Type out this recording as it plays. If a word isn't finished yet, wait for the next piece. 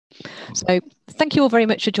So thank you all very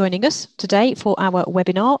much for joining us today for our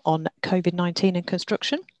webinar on COVID-19 and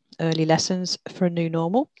construction, early lessons for a new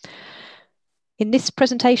normal. In this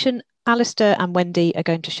presentation, Alistair and Wendy are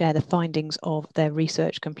going to share the findings of their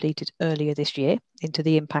research completed earlier this year into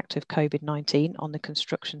the impact of COVID-19 on the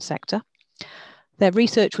construction sector. Their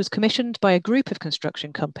research was commissioned by a group of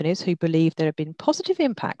construction companies who believe there have been positive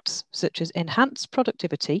impacts such as enhanced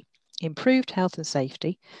productivity, improved health and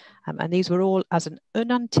safety, and these were all as an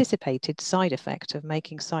unanticipated side effect of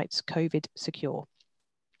making sites COVID secure.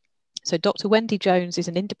 So Dr. Wendy Jones is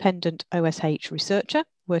an independent OSH researcher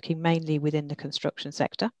working mainly within the construction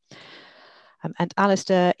sector. And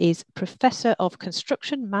Alistair is Professor of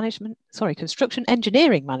Construction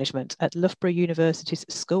Engineering Management at Loughborough University's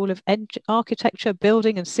School of Architecture,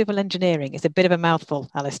 Building and Civil Engineering. It's a bit of a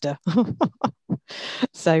mouthful, Alistair.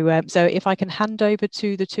 So if I can hand over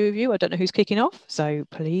to the two of you, I don't know who's kicking off, so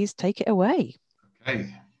please take it away.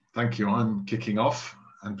 Okay, thank you. I'm kicking off,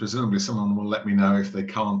 and presumably someone will let me know if they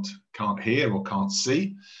can't hear or can't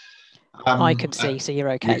see. I can see, so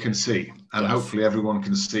you're okay. You can see, and yes. Hopefully everyone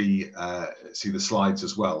can see the slides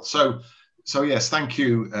as well. So yes, thank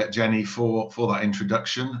you, Jenny, for that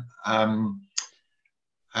introduction. And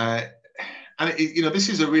this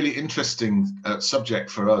is a really interesting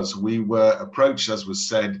subject for us. We were approached, as was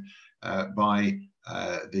said, by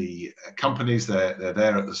the companies. They're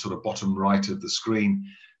there at the sort of bottom right of the screen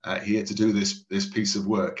here to do this piece of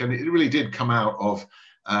work, and it really did come out of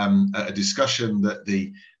a discussion that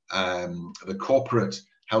the corporate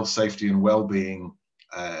health, safety, and well-being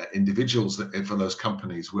individuals for those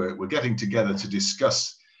companies were getting together to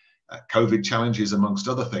discuss COVID challenges, amongst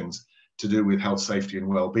other things, to do with health, safety, and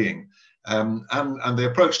well-being. And they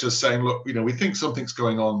approached us saying, look, we think something's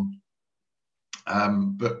going on,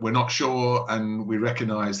 but we're not sure, and we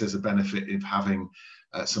recognise there's a benefit of having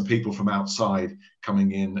some people from outside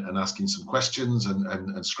coming in and asking some questions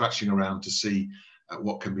and scratching around to see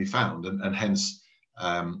what can be found, and hence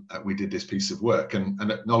we did this piece of work, and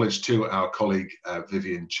acknowledge to our colleague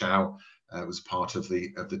Vivian Chow was part of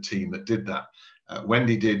the team that did that.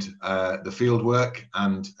 Wendy did the field work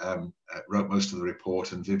and wrote most of the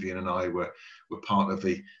report, and Vivian and I were part of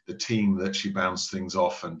the team that she bounced things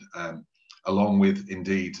off, and along with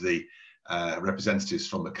indeed the representatives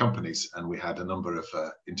from the companies, and we had a number of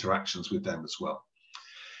interactions with them as well.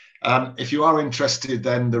 If you are interested,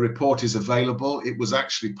 then the report is available. It was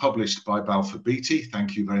actually published by Balfour Beatty.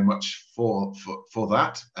 Thank you very much for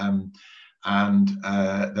that. And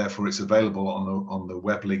therefore it's available on the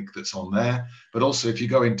web link that's on there. But also, if you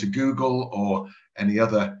go into Google or any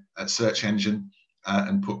other search engine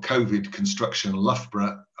and put COVID construction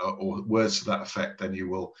Loughborough or words to that effect, then you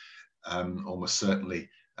will almost certainly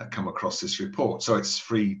come across this report. So it's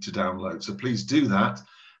free to download. So please do that.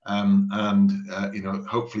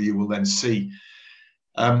 Hopefully you will then see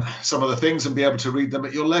some of the things and be able to read them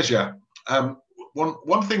at your leisure.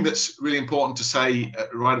 One thing that's really important to say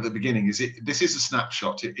right at the beginning is this is a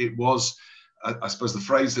snapshot. It was, I suppose, the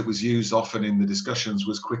phrase that was used often in the discussions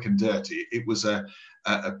was quick and dirty. It was a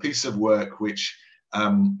piece of work which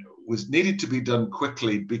was needed to be done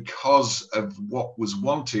quickly because of what was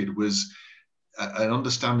wanted was an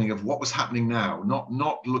understanding of what was happening now,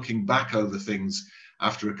 not looking back over things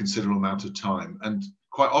after a considerable amount of time. And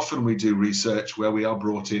quite often we do research where we are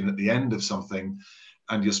brought in at the end of something,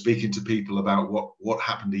 and you're speaking to people about what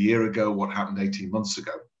happened a year ago, what happened 18 months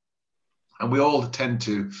ago. And we all tend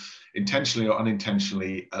to, intentionally or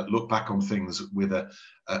unintentionally, look back on things with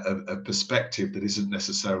a perspective that isn't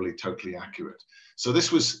necessarily totally accurate. So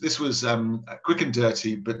this was quick and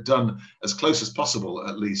dirty, but done as close as possible,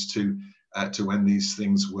 at least, to when these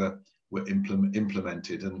things were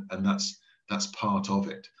implemented, and that's part of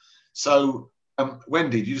it. So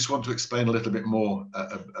Wendy, do you just want to explain a little bit more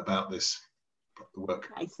about this work?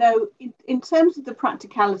 Okay, so in terms of the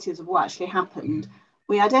practicalities of what actually happened,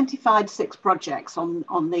 we identified 6 projects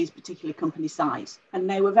on these particular company sites, and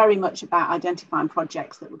they were very much about identifying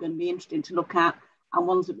projects that were going to be interesting to look at and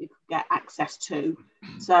ones that we could get access to.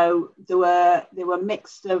 So they were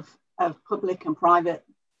mixed of public and private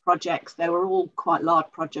projects. They were all quite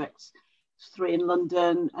large projects, 3 in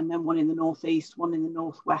London, and then 1 in the northeast, 1 in the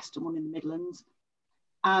northwest, and 1 in the Midlands.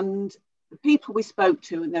 And the people we spoke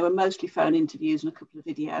to, and there were mostly phone interviews and a couple of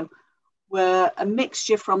video, were a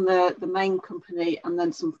mixture from the main company and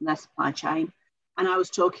then some from their supply chain. And I was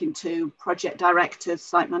talking to project directors,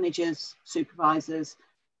 site managers, supervisors,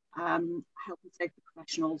 health and safety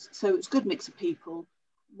professionals. So it's a good mix of people.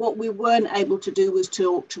 What we weren't able to do was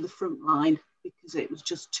talk to the front line because it was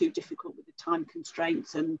just too difficult with the time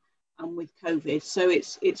constraints and with COVID. So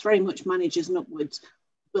it's very much managers and upwards.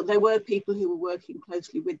 But there were people who were working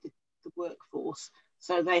closely with the the workforce.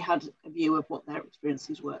 So they had a view of what their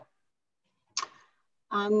experiences were.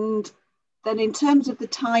 And then in terms of the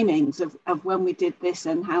timings of when we did this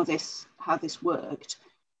and how this worked,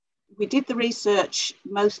 we did the research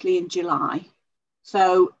mostly in July.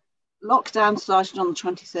 So lockdown started on the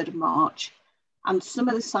 23rd of March, and some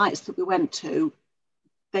of the sites that we went to,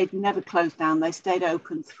 they'd never closed down. They stayed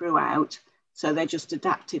open throughout. So they just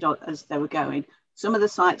adapted as they were going. Some of the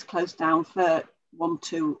sites closed down for 1,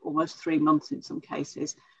 2, almost 3 months in some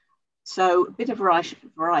cases. So a bit of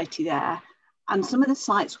variety there. And some of the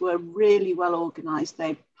sites were really well organised.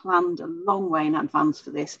 They planned a long way in advance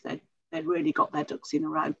for this. They'd really got their ducks in a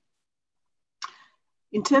row.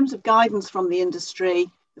 In terms of guidance from the industry,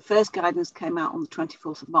 the first guidance came out on the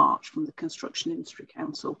 24th of March from the Construction Industry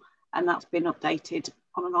Council, and that's been updated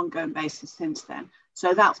on an ongoing basis since then.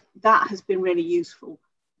 So that has been really useful.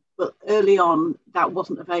 But early on, that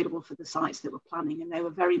wasn't available for the sites that were planning, and they were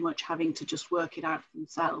very much having to just work it out for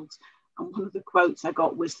themselves. And one of the quotes I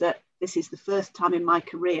got was that this is the first time in my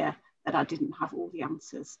career that I didn't have all the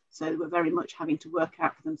answers. So they were very much having to work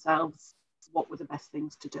out for themselves what were the best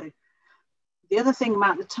things to do. The other thing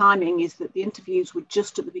about the timing is that the interviews were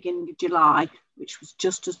just at the beginning of July, which was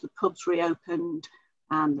just as the pubs reopened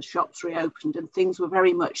and the shops reopened, and things were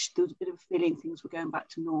very much, there was a bit of a feeling things were going back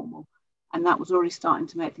to normal. And that was already starting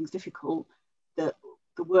to make things difficult, that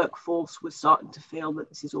the workforce was starting to feel that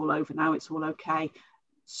this is all over now, it's all okay.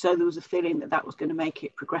 So there was a feeling that that was going to make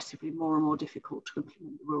it progressively more and more difficult to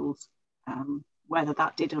implement the rules. Whether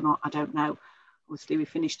that did or not, I don't know. Obviously, we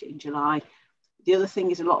finished it in July. The other thing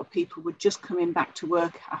is a lot of people were just coming back to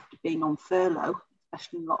work after being on furlough,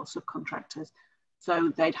 especially a lot of subcontractors. So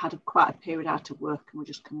they'd had quite a period out of work and were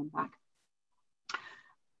just coming back.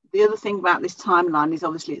 The other thing about this timeline is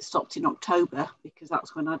obviously it stopped in October, because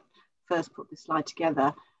that's when I first put this slide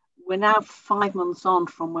together. We're now 5 months on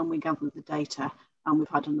from when we gathered the data, and we've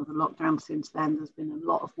had another lockdown since then. There's been a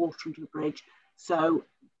lot of water under the bridge. So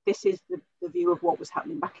this is the view of what was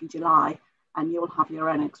happening back in July, and you'll have your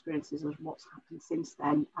own experiences of what's happened since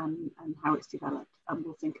then and how it's developed. And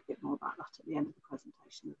we'll think a bit more about that at the end of the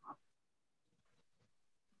presentation as well.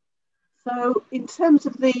 So in terms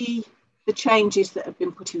of the changes that have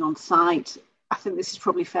been put in on site, I think this is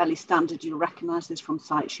probably fairly standard. You'll recognise this from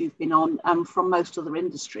sites you've been on and from most other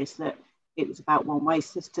industries, that it was about one-way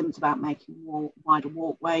systems, about making wider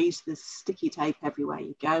walkways. There's sticky tape everywhere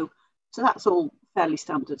you go. So that's all fairly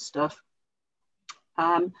standard stuff.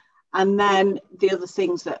 And then the other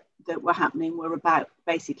things that were happening were about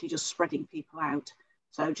basically just spreading people out.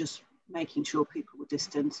 So just making sure people were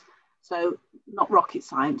distanced. So not rocket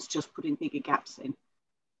science, just putting bigger gaps in.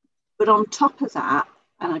 But on top of that,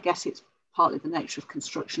 and I guess it's partly the nature of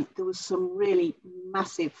construction, there was some really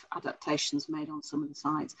massive adaptations made on some of the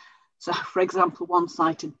sites. So for example, one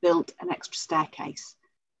site had built an extra staircase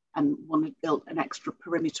and one had built an extra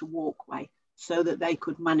perimeter walkway so that they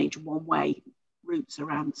could manage one-way routes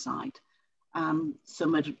around the site.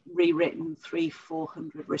 Some had rewritten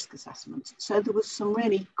 300-400 risk assessments. So there was some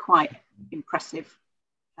really quite impressive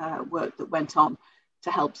work that went on to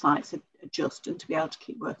help sites adjust and to be able to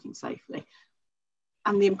keep working safely.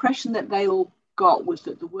 And the impression that they all got was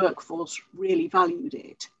that the workforce really valued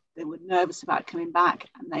it. They were nervous about coming back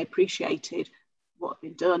and they appreciated what had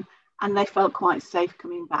been done, and they felt quite safe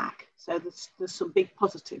coming back. So there's some big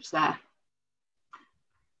positives there.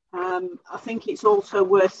 I think it's also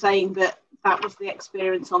worth saying that that was the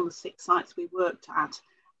experience on the 6 sites we worked at.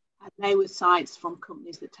 And they were sites from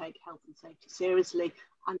companies that take health and safety seriously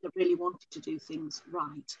and that really wanted to do things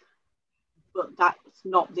right. But that's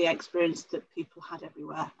not the experience that people had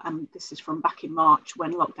everywhere. And this is from back in March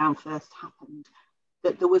when lockdown first happened,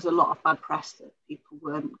 that there was a lot of bad press that people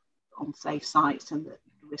weren't on safe sites and that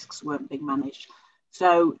the risks weren't being managed.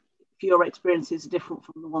 So if your experiences are different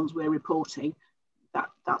from the ones we're reporting,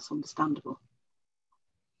 that's understandable.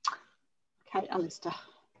 Okay, Alistair.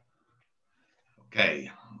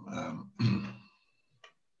 Okay.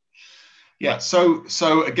 Yeah, so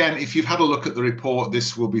again, if you've had a look at the report,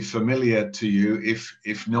 this will be familiar to you.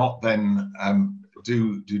 If not, then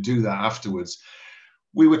do that afterwards.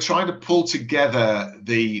 We were trying to pull together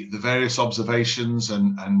the various observations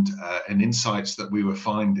and insights that we were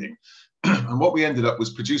finding, and what we ended up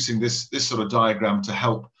was producing this sort of diagram to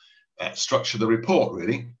help structure the report,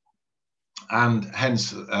 really. And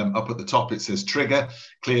hence, up at the top it says trigger.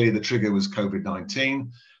 Clearly, the trigger was COVID-19.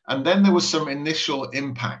 And then there was some initial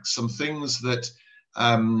impacts, some things that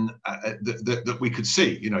that we could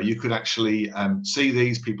see. You know, you could actually see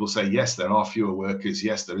these. People say, yes, there are fewer workers.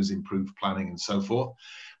 Yes, there is improved planning and so forth.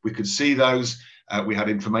 We could see those. We had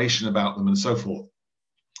information about them and so forth.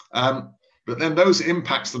 But But then those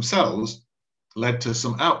impacts themselves led to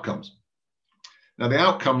some outcomes. Now, the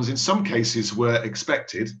outcomes in some cases were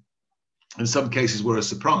expected, in some cases were a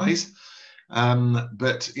surprise,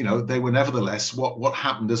 but they were nevertheless what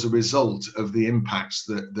happened as a result of the impacts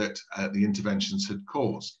that the interventions had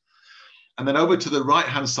caused. And then over to the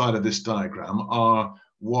right-hand side of this diagram are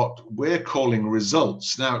what we're calling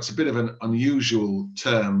results. Now, it's a bit of an unusual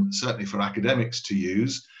term, certainly for academics to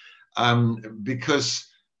use, because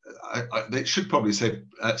they should probably say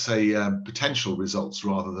potential results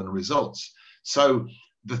rather than results. So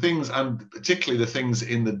the things, and particularly the things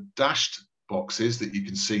in the dashed boxes that you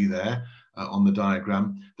can see there on the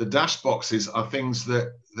diagram, the dashed boxes are things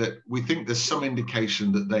that we think there's some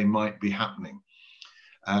indication that they might be happening.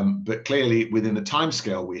 But clearly within the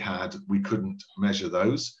timescale we had, we couldn't measure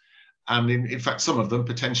those. And in fact, some of them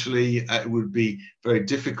potentially it would be very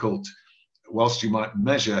difficult, whilst you might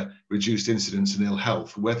measure reduced incidence and ill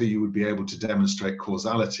health, whether you would be able to demonstrate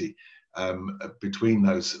causality between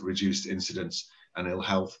those reduced incidence and ill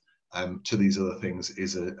health to these other things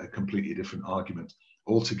is a completely different argument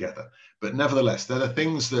altogether. But nevertheless, they're the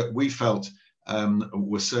things that we felt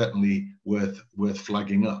were certainly worth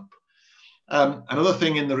flagging up. Another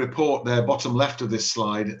thing in the report there, bottom left of this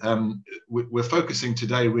slide, we're focusing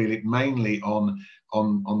today really mainly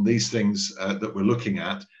on these things that we're looking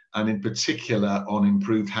at, and in particular on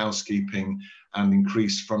improved housekeeping and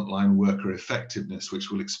increased frontline worker effectiveness,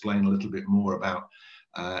 which we'll explain a little bit more about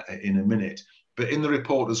in a minute. But in the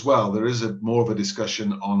report as well, there is more of a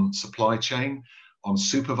discussion on supply chain, on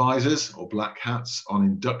supervisors or black hats, on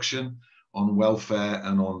induction, on welfare,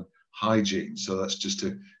 and on hygiene. So that's just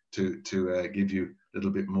to give you a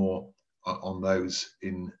little bit more on those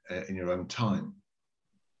in your own time.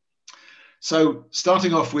 So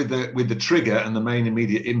starting off with the trigger and the main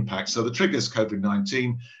immediate impact. So the trigger is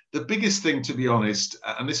COVID-19. The biggest thing, to be honest,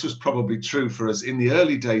 and this was probably true for us in the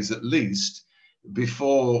early days at least,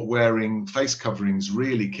 before wearing face coverings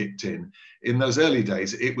really kicked in those early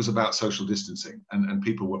days, it was about social distancing, and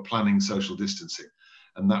people were planning social distancing,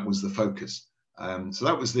 and that was the focus. So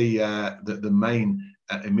that was the main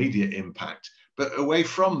immediate impact. But away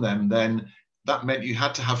from them, then that meant you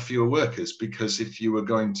had to have fewer workers, because if you were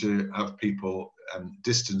going to have people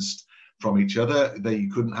distanced from each other, then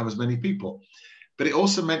you couldn't have as many people. But it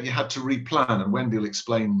also meant you had to replan, and Wendy will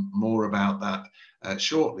explain more about that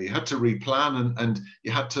shortly. You had to replan, and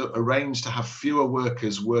you had to arrange to have fewer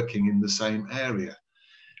workers working in the same area.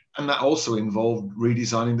 And that also involved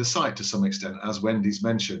redesigning the site to some extent, as Wendy's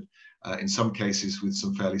mentioned, in some cases with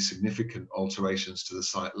some fairly significant alterations to the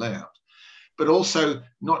site layout. But also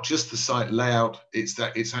not just the site layout,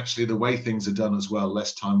 it's actually the way things are done as well,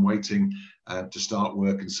 less time waiting to start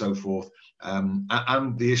work and so forth.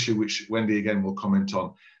 And the issue which Wendy again will comment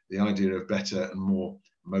on, the idea of better and more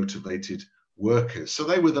motivated workers. So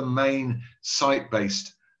they were the main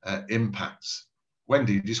site-based impacts.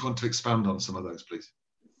 Wendy, do you just want to expand on some of those, please?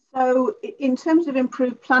 So in terms of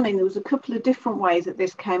improved planning, there was a couple of different ways that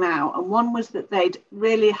this came out. And one was that they'd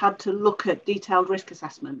really had to look at detailed risk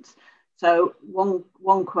assessments. So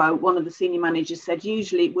one quote, one of the senior managers said,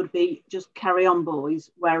 usually it would be just carry on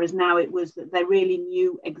boys, whereas now it was that they really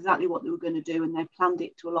knew exactly what they were going to do, and they planned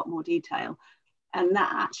it to a lot more detail. And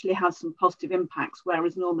that actually has some positive impacts,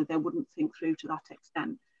 whereas normally they wouldn't think through to that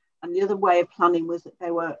extent. And the other way of planning was that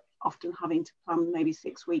they were often having to plan maybe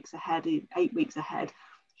 6 weeks ahead, 8 weeks ahead,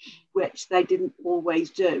 which they didn't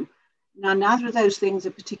always do. Now, neither of those things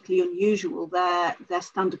are particularly unusual. They're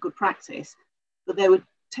standard good practice, but they were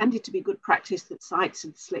tended to be good practice that sites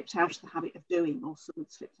had slipped out of the habit of doing, or some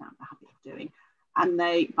had slipped out of the habit of doing. And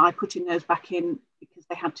by putting those back in, because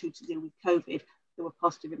they had to deal with COVID, there were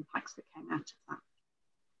positive impacts that came out of that.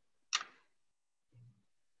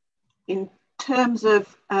 In terms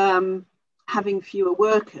of having fewer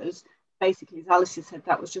workers, basically, as Alistair said,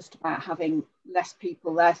 that was just about having less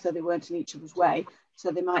people there, so they weren't in each other's way.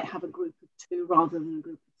 So they might have a group of 2 rather than a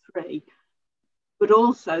group of 3. But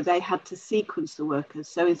also they had to sequence the workers.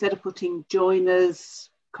 So instead of putting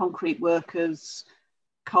joiners, concrete workers,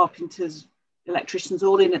 carpenters, electricians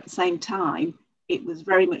all in at the same time, it was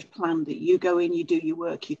very much planned that you go in, you do your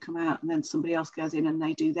work, you come out, and then somebody else goes in and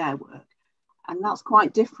they do their work. And that's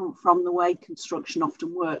quite different from the way construction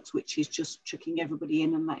often works, which is just chucking everybody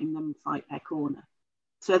in and letting them fight their corner.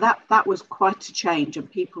 So that was quite a change,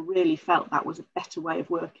 and people really felt that was a better way of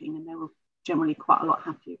working, and they were generally quite a lot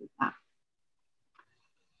happier with that.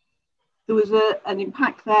 There was an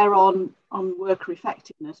impact there on worker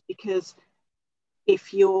effectiveness, because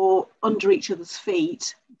if you're under each other's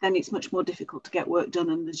feet, then it's much more difficult to get work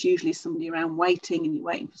done, and there's usually somebody around waiting, and you're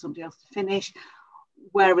waiting for somebody else to finish.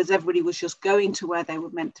 Whereas everybody was just going to where they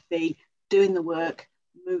were meant to be, doing the work,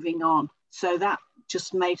 moving on. So that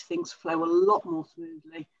just made things flow a lot more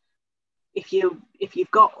smoothly. If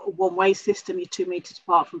you've got a one-way system, you're 2 meters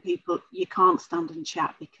apart from people, you can't stand and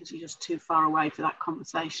chat because you're just too far away for that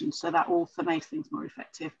conversation. So that also makes things more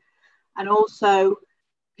effective. And also,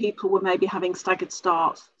 people were maybe having staggered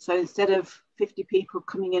starts. So instead of 50 people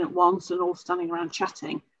coming in at once and all standing around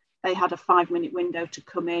chatting, they had a 5-minute window to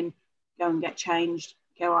come in, go and get changed,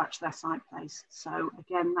 go out to their site place. So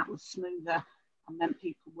again, that was smoother and then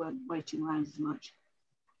people weren't waiting around as much.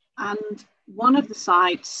 And one of the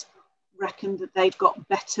sites reckoned that they'd got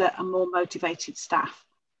better and more motivated staff.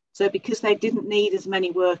 So because they didn't need as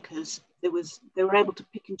many workers, they were able to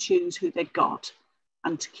pick and choose who they'd got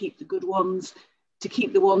and to keep the good ones, to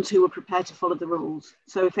keep the ones who were prepared to follow the rules.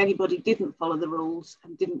 So if anybody didn't follow the rules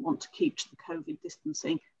and didn't want to keep to the COVID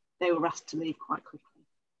distancing, they were asked to leave quite quickly.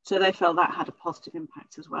 So they felt that had a positive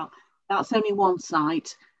impact as well. That's only one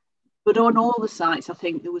site, but on all the sites, I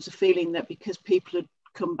think there was a feeling that because people had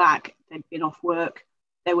come back, they'd been off work,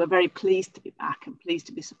 they were very pleased to be back and pleased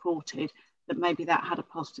to be supported, that maybe that had a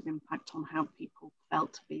positive impact on how people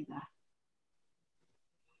felt to be there.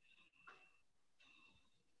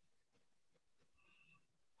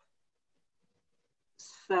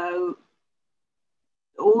 So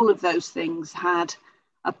all of those things had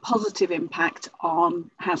a positive impact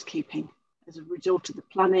on housekeeping as a result of the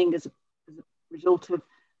planning, as a result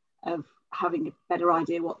of having a better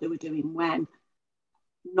idea what they were doing when,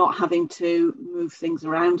 not having to move things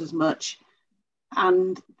around as much.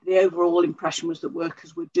 And the overall impression was that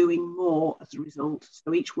workers were doing more as a result.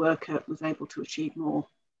 So each worker was able to achieve more.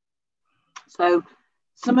 So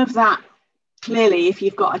some of that, clearly, if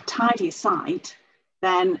you've got a tidier site,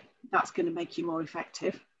 then that's going to make you more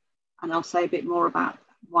effective. And I'll say a bit more about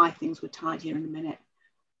why things were tidier in a minute.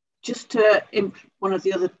 Just to one of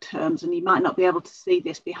the other terms, and you might not be able to see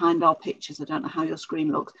this behind our pictures, I don't know how your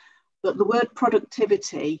screen looks, but the word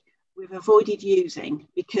productivity we've avoided using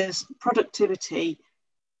because productivity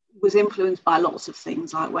was influenced by lots of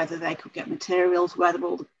things, like whether they could get materials, whether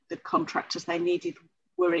all the contractors they needed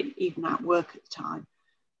were even at work at the time.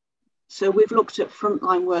 So we've looked at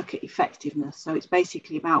frontline worker effectiveness. So it's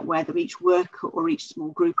basically about whether each worker or each small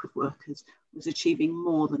group of workers was achieving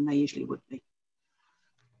more than they usually would be.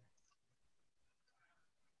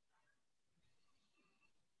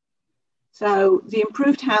 So the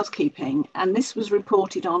improved housekeeping, and this was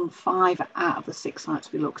reported on 5 out of the 6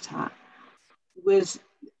 sites we looked at, was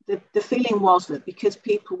the feeling was that because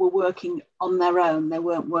people were working on their own, they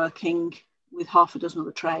weren't working with half a dozen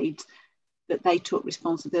other trades, that they took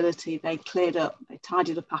responsibility, they cleared up, they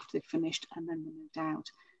tidied up after they'd finished, and then they moved out.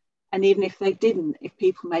 And even if they didn't, if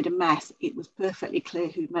people made a mess, it was perfectly clear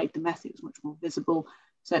who'd made the mess. It was much more visible,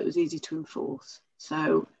 so it was easy to enforce.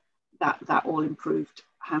 So that all improved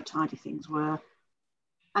how tidy things were.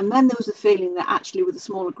 And then there was a feeling that actually with a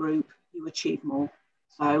smaller group, you achieve more.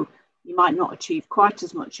 So you might not achieve quite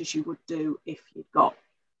as much as you would do if you've got,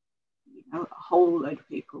 a whole load of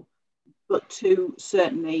people, but 2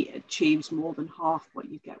 certainly achieves more than half what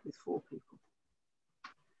you get with 4 people.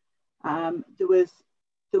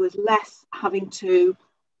 There was less having to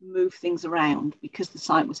move things around because the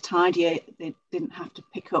site was tidier. They didn't have to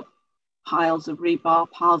pick up piles of rebar,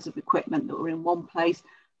 piles of equipment that were in one place,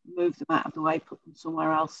 move them out of the way, put them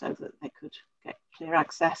somewhere else so that they could get clear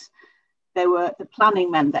access. The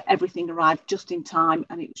planning meant that everything arrived just in time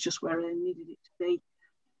and it was just where they needed it to be.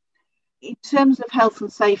 In terms of health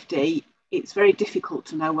and safety, it's very difficult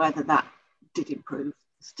to know whether that did improve.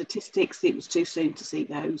 Statistics, it was too soon to see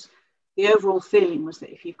those. The overall feeling was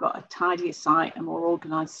that if you've got a tidier site, a more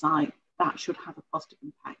organised site, that should have a positive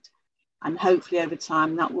impact. And hopefully over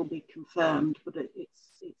time that will be confirmed, but it's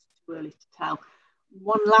too early to tell.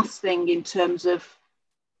 One last thing in terms of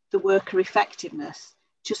the worker effectiveness,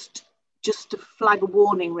 just to flag a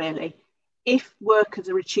warning really, if workers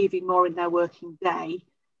are achieving more in their working day,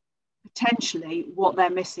 potentially what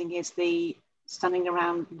they're missing is the standing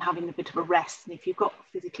around and having a bit of a rest. And if you've got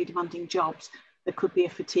physically demanding jobs, there could be a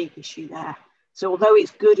fatigue issue there. So although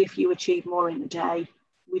it's good if you achieve more in a day,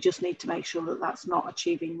 we just need to make sure that that's not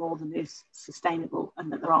achieving more than is sustainable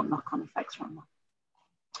and that there aren't knock-on effects from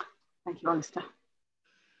that. Thank you, Alistair.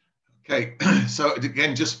 Okay, so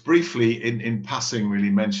again, just briefly in passing, really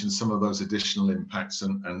mention some of those additional impacts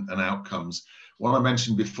and outcomes. One I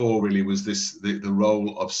mentioned before really was the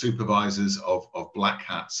role of supervisors of black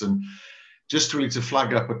hats, and just really to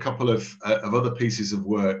flag up a couple of other pieces of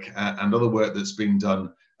work and other work that's been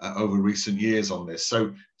done over recent years on this.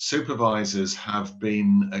 So supervisors have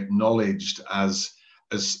been acknowledged as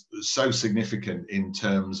so significant in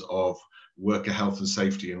terms of worker health and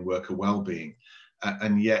safety and worker well-being.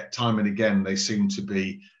 and yet time and again they seem to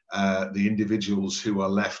be the individuals who are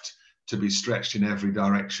left to be stretched in every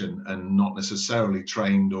direction and not necessarily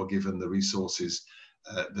trained or given the resources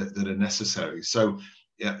that are necessary. So,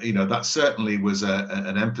 you know, that certainly was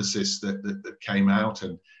an emphasis that came out,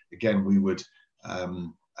 and again we would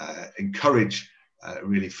encourage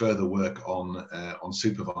really further work on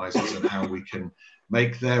supervisors and how we can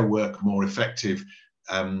make their work more effective,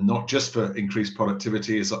 not just for increased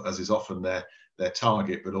productivity as is often their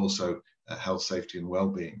target, but also health, safety and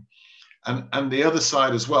well-being. And the other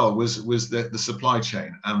side as well was the supply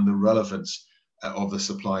chain and the relevance of the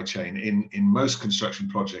supply chain in most construction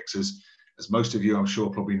projects, as most of you I'm sure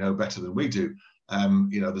probably know better than we do.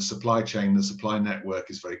 You know, the supply chain, the supply network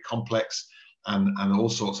is very complex, and all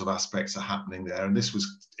sorts of aspects are happening there. And this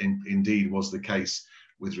was indeed was the case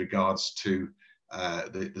with regards to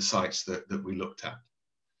the sites that we looked at.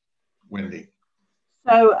 Wendy.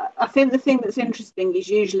 So I think the thing that's interesting is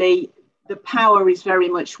usually the power is very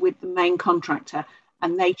much with the main contractor,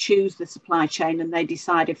 and they choose the supply chain and they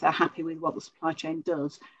decide if they're happy with what the supply chain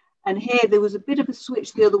does. And here there was a bit of a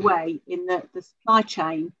switch the other way, in that the supply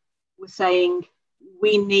chain was saying,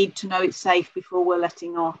 we need to know it's safe before we're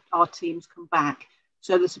letting our teams come back.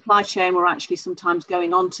 So the supply chain were actually sometimes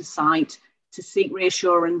going onto site to seek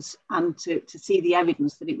reassurance and to see the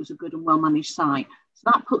evidence that it was a good and well-managed site.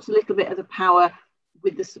 So that puts a little bit of the power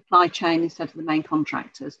with the supply chain instead of the main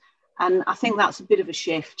contractors. And I think that's a bit of a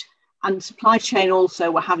shift. And the supply chain also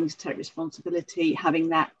were having to take responsibility, having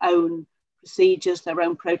their own procedures, their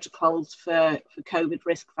own protocols for COVID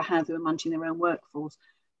risk, for how they were managing their own workforce.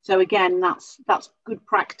 So again, that's good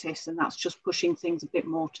practice, and that's just pushing things a bit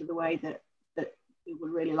more to the way that we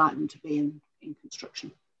would really like them to be in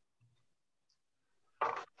construction.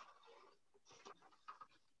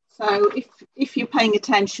 So if you're paying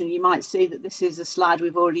attention, you might see that this is a slide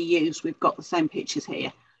we've already used. We've got the same pictures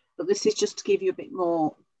here, but this is just to give you a bit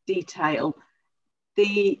more detail.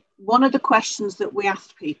 One of the questions that we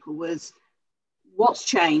asked people was, what's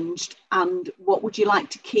changed and what would you like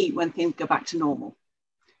to keep when things go back to normal?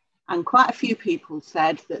 And quite a few people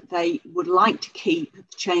said that they would like to keep the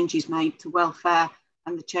changes made to welfare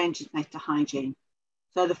and the changes made to hygiene.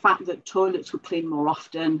 So the fact that toilets were cleaned more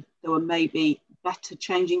often, there were maybe better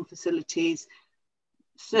changing facilities,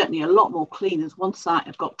 certainly a lot more cleaners. One site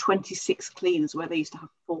had got 26 cleaners where they used to have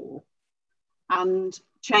 4. And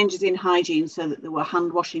changes in hygiene, so that there were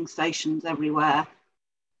hand washing stations everywhere.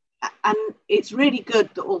 And it's really good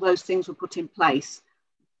that all those things were put in place.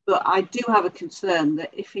 But I do have a concern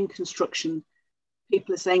that if in construction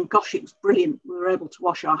people are saying, gosh, it was brilliant, we were able to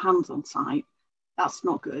wash our hands on site, that's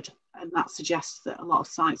not good. And that suggests that a lot of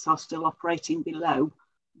sites are still operating below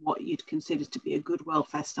what you'd consider to be a good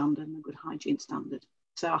welfare standard and a good hygiene standard.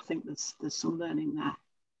 So I think there's some learning there.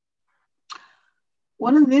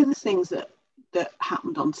 One of the other things that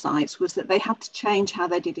happened on sites was that they had to change how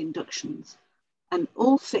they did inductions. And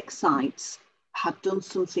all 6 sites had done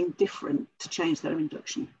something different to change their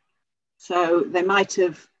induction. So they might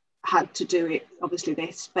have had to do it, obviously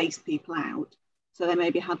they spaced people out. So they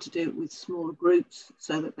maybe had to do it with smaller groups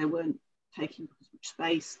so that they weren't taking as much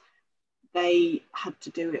space. They had to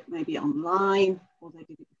do it maybe online, or they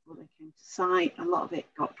did it before they came to site. A lot of it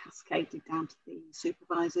got cascaded down to the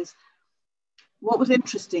supervisors. What was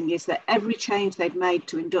interesting is that every change they'd made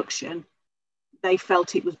to induction, they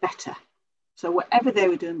felt it was better. So whatever they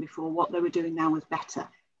were doing before, what they were doing now was better,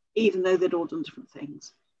 even though they'd all done different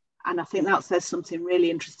things. And I think that says something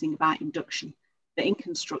really interesting about induction, that in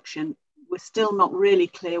construction, we're still not really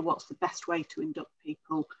clear what's the best way to induct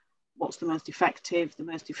people, what's the most effective, the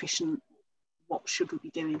most efficient, what should we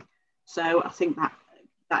be doing. So I think that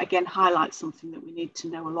again highlights something that we need to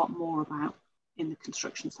know a lot more about in the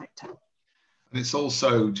construction sector. And it's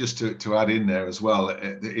also, just to add in there as well,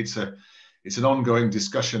 it's an ongoing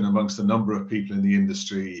discussion amongst a number of people in the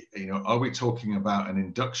industry. You know, are we talking about an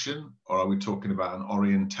induction or are we talking about an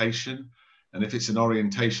orientation? And if it's an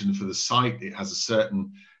orientation for the site, it has a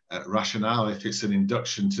certain rationale. If it's an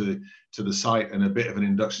induction to the site and a bit of an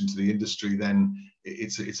induction to the industry, then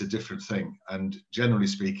it's a different thing. And generally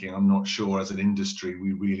speaking, I'm not sure as an industry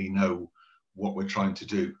we really know what we're trying to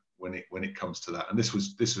do when it comes to that. And this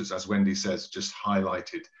was, as Wendy says, just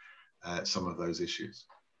highlighted some of those issues.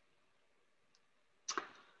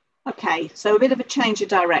 Okay, so a bit of a change of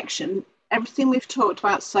direction. Everything we've talked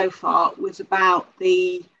about so far was about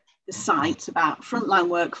the sites, about frontline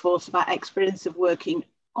workforce, about experience of working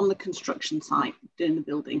on the construction site, doing the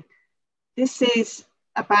building. This is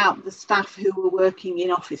about the staff who were working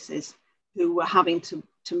in offices, who were having to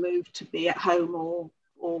move to be at home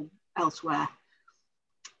or elsewhere.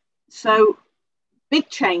 So big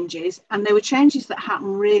changes, and there were changes that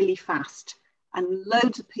happened really fast, and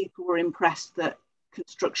loads of people were impressed that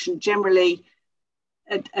construction generally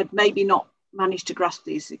had maybe not managed to grasp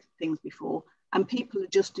these things before, and people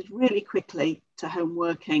adjusted really quickly to home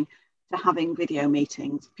working, to having video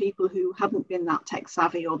meetings. People who hadn't been that tech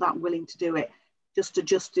savvy or that willing to do it just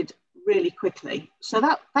adjusted really quickly. So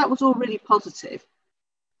that was all really positive.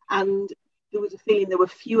 And there was a feeling there were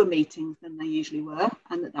fewer meetings than there usually were,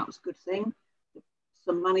 and that was a good thing.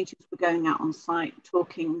 Some managers were going out on site,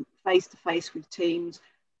 talking face to face with teams,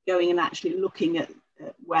 going and actually looking at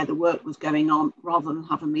where the work was going on rather than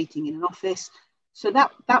have a meeting in an office. So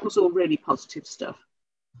that was all really positive stuff.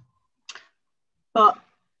 But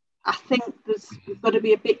I think we've got to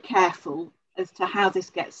be a bit careful as to how this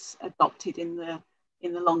gets adopted in the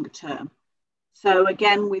longer term. So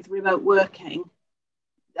again, with remote working,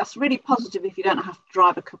 that's really positive if you don't have to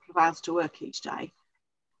drive a couple of hours to work each day.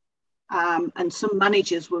 And some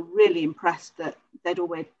managers were really impressed that they'd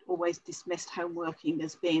always dismissed home working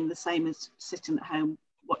as being the same as sitting at home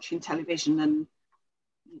watching television and,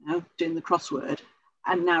 you know, doing the crossword,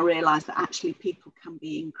 and now realise that actually people can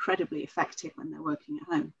be incredibly effective when they're working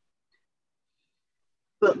at home.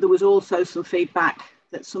 But there was also some feedback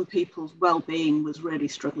that some people's well-being was really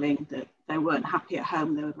struggling, that they weren't happy at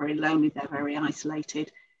home, they were very lonely, they're very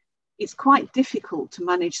isolated. It's quite difficult to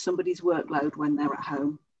manage somebody's workload when they're at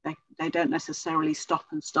home. They don't necessarily stop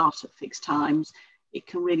and start at fixed times. It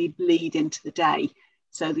can really bleed into the day,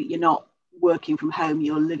 so that you're not working from home,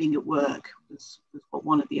 you're living at work, was what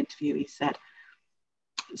one of the interviewees said.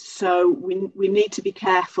 So we need to be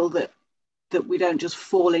careful that we don't just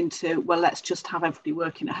fall into, well, let's just have everybody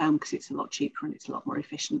working at home because it's a lot cheaper and it's a lot more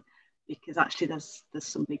efficient, because actually there's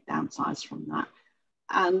some big downsides from that.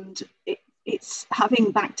 And it's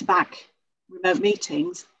having back-to-back remote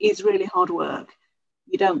meetings is really hard work.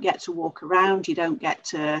 You don't get to walk around, you don't get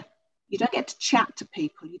to chat to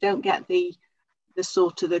people, you don't get the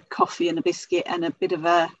sort of the coffee and a biscuit and a bit of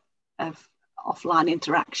offline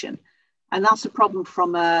interaction. And that's a problem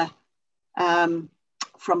from a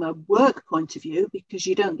work point of view, because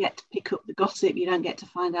you don't get to pick up the gossip, you don't get to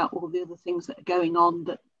find out all the other things that are going on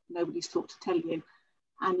that nobody's thought to tell you,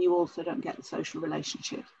 and you also don't get the social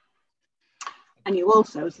relationship. And you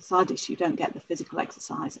also, as a side issue, don't get the physical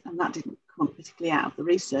exercise, and that didn't come particularly out of the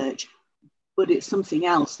research, but it's something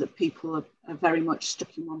else that people are very much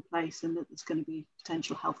stuck in one place, and that there's going to be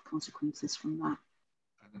potential health consequences from that.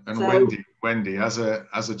 And so, Wendy, as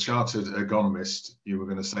a chartered ergonomist, you were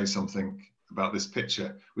going to say something about this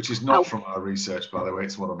picture, which is not from our research, by the way.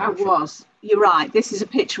 It's what I'm You're right. This is a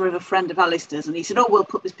picture of a friend of Alistair's, and he said, "Oh, we'll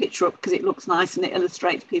put this picture up because it looks nice and it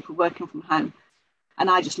illustrates people working from home." And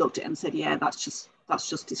I just looked at it and said, "Yeah, that's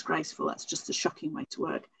just disgraceful. That's just a shocking way to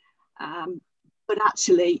work." But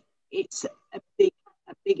actually, it's a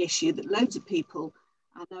big issue that loads of people,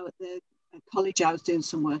 I know at the college I was doing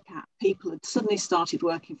some work at, people had suddenly started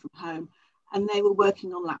working from home, and they were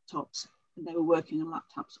working on laptops,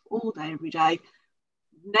 all day, every day.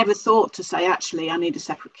 Never thought to say, actually, I need a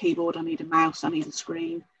separate keyboard, I need a mouse, I need a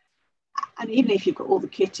screen. And even if you've got all the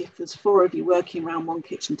kit, if there's 4 of you working around one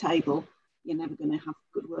kitchen table, you're never going to have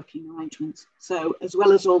good working arrangements. So as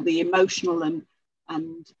well as all the emotional and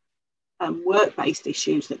work-based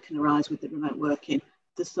issues that can arise with the remote working,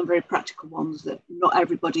 there's some very practical ones that not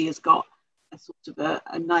everybody has got a sort of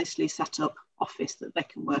a nicely set up office that they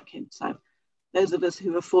can work in. So those of us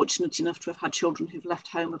who are fortunate enough to have had children who've left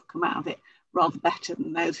home have come out of it rather better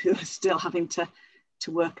than those who are still having to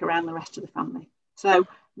work around the rest of the family. So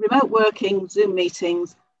remote working, Zoom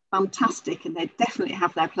meetings, fantastic, and they definitely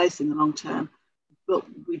have their place in the long term, but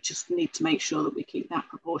we just need to make sure that we keep that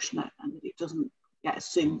proportionate and that it doesn't get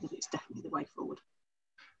assumed that it's definitely the way forward.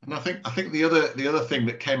 And I think the other thing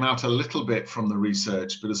that came out a little bit from the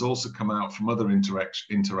research, but has also come out from other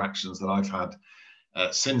interactions that I've had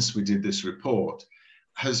since we did this report,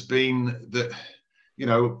 has been that, you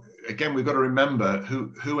know, again, we've got to remember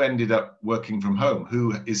who ended up working from home,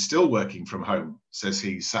 who is still working from home, says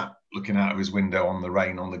he sat looking out of his window on the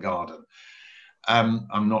rain on the garden.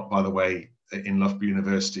 I'm not, by the way, in Loughborough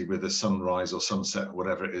University with a sunrise or sunset or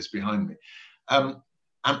whatever it is behind me. And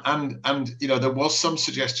you know, there was some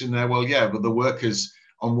suggestion there, well, yeah, but the workers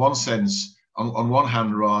on one sense, on one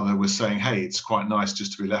hand rather, were saying, hey, it's quite nice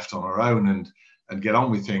just to be left on our own and get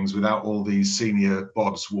on with things without all these senior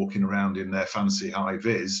bods walking around in their fancy high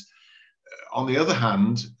vis. On the other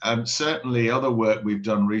hand, certainly other work we've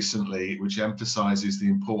done recently, which emphasizes the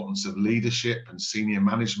importance of leadership and senior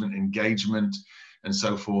management engagement and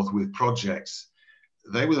so forth with projects,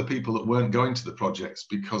 they were the people that weren't going to the projects,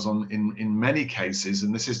 because in many cases,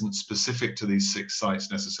 and this isn't specific to these 6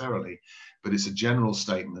 sites necessarily, but it's a general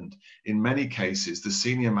statement, in many cases, the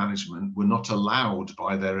senior management were not allowed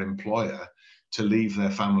by their employer to leave their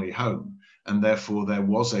family home. And therefore, there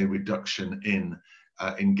was a reduction in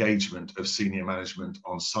engagement of senior management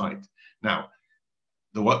on site. Now,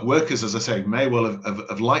 the workers, as I say, may well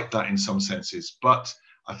have liked that in some senses, but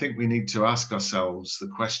I think we need to ask ourselves the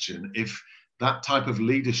question, if that type of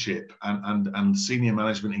leadership and senior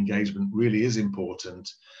management engagement really is important,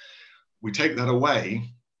 we take that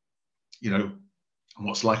away, you know,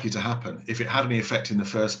 what's likely to happen? If it had any effect in the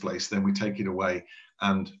first place, then we take it away,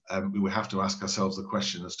 and we would have to ask ourselves the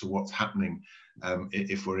question as to what's happening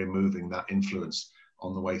if we're removing that influence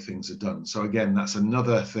on the way things are done. So again, that's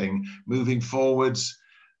another thing. Moving forwards,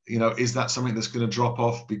 you know, is that something that's going to drop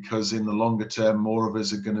off because in the longer term, more of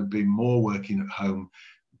us are going to be more working at home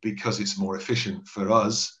because it's more efficient for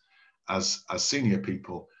us as senior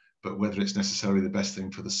people, but whether it's necessarily the best thing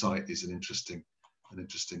for the site is an interesting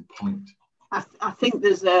point. I think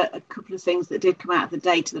there's a couple of things that did come out of the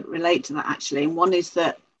data that relate to that, actually. And one is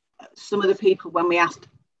that some of the people, when we asked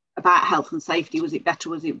about health and safety, was it better,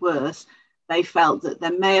 was it worse, they felt that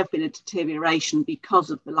there may have been a deterioration because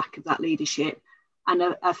of the lack of that leadership, and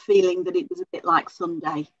a feeling that it was a bit like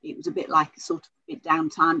Sunday. It was a bit like sort of a bit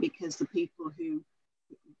downtime because the people who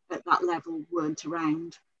at that level weren't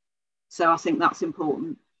around. So I think that's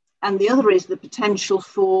important. And the other is the potential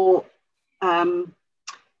for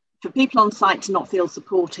people on site to not feel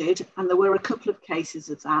supported. And there were a couple of cases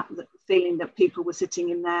of that feeling that people were sitting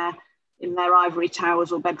in their ivory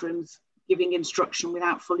towers or bedrooms giving instruction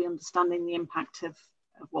without fully understanding the impact of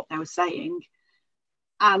what they were saying.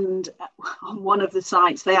 And on one of the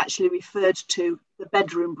sites, they actually referred to the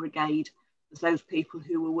bedroom brigade as those people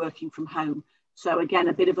who were working from home. So again,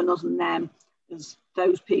 a bit of an us and them, as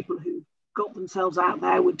those people who got themselves out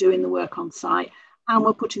there were doing the work on site and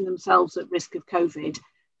were putting themselves at risk of COVID,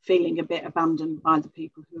 feeling a bit abandoned by the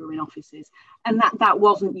people who were in offices. And that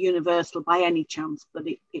wasn't universal by any chance, but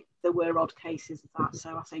there were odd cases of that.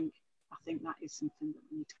 So I think that is something that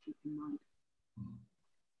we need to keep in mind.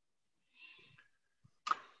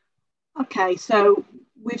 Okay, so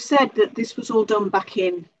we've said that this was all done back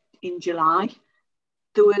in July.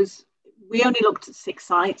 We only looked at 6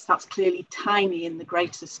 sites. That's clearly tiny in the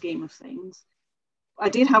greater scheme of things. I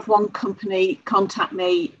did have one company contact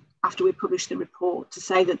me after we published the report to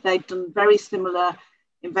say that they'd done very similar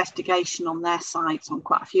investigation on their sites on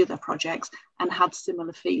quite a few of their projects and had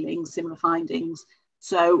similar feelings, similar findings.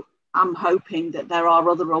 So I'm hoping that there are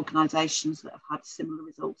other organisations that have had similar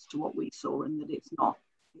results to what we saw, and that it's not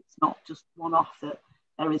just one-off, that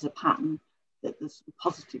there is a pattern, that there's some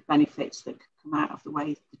positive benefits that could come out of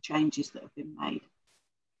the changes that have been made.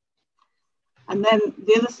 And then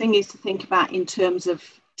the other thing is to think about in terms of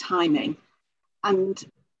timing. And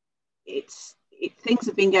things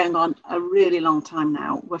have been going on a really long time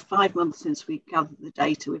now. We're 5 months since we gathered the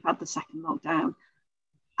data. We've had the second lockdown.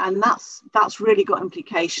 And that's really got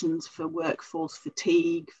implications for workforce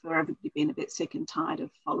fatigue, for everybody being a bit sick and tired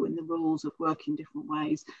of following the rules, of working different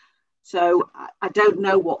ways. So I don't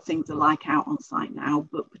know what things are like out on site now,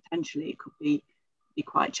 but potentially it could be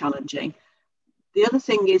quite challenging. The other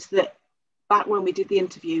thing is that back when we did the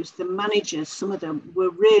interviews, the managers, some of them were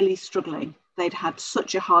really struggling. They'd had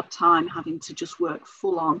such a hard time having to just work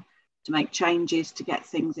full on to make changes, to get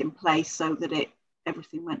things in place so that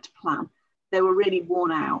everything went to plan. They were really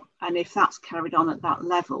worn out. And if that's carried on at that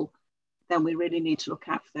level, then we really need to look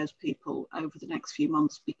out for those people over the next few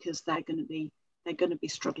months, because they're going to be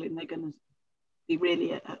struggling. They're going to be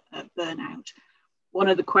really at burnout. One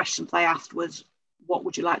of the questions I asked was, what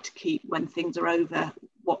would you like to keep when things are over?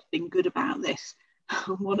 What's been good about this?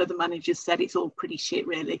 One of the managers said, it's all pretty shit,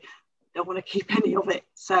 really. Don't want to keep any of it.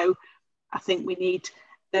 So I think we need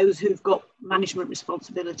those who've got management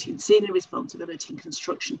responsibility and senior responsibility in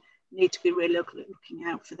construction need to be really looking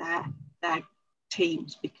out for their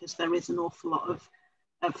teams, because there is an awful lot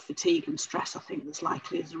of fatigue and stress, I think, that's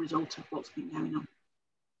likely as a result of what's been going on.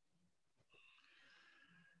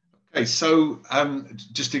 Okay, so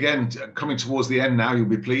just again, coming towards the end now, you'll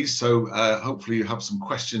be pleased. So hopefully you have some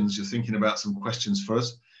questions, you're thinking about some questions for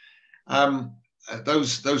us.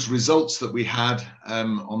 Those results that we had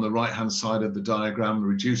on the right-hand side of the diagram,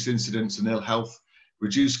 reduced incidence and ill health,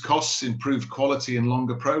 reduced costs, improved quality and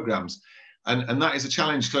longer programs. And that is a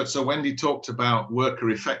challenge. So Wendy talked about worker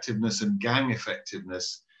effectiveness and gang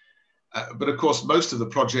effectiveness. But of course, most of the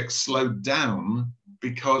projects slowed down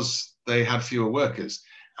because they had fewer workers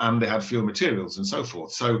and they had fewer materials and so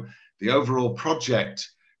forth. So the overall project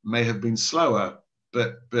may have been slower,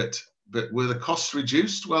 but but were the costs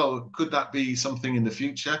reduced? Well, could that be something in the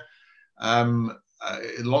future?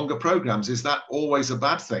 Longer programs, is that always a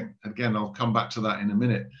bad thing? Again, I'll come back to that in a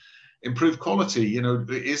minute. Improved quality, you know,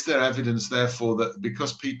 is there evidence therefore that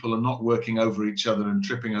because people are not working over each other and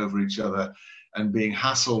tripping over each other and being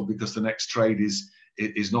hassled because the next trade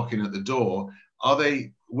is knocking at the door, are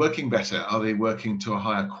they working better? Are they working to a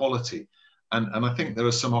higher quality? And I think there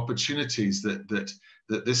are some opportunities that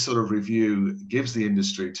this sort of review gives the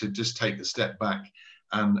industry to just take a step back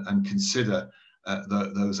and consider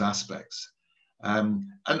those aspects.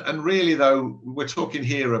 And really, though, we're talking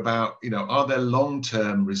here about, you know, are there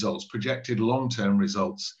long-term results, projected long-term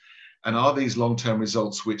results, and are these long-term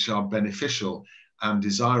results which are beneficial and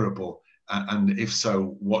desirable? And if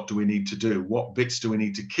so, what do we need to do? What bits do we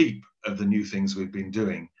need to keep of the new things we've been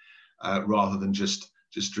doing, rather than just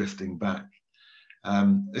drifting back?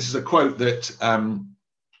 This is a quote that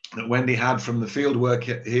Wendy had from the field work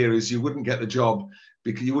here: is you wouldn't get the job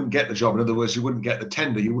because you wouldn't get the job. In other words, you wouldn't get the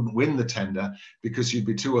tender, you wouldn't win the tender because you'd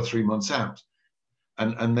be 2 or 3 months out.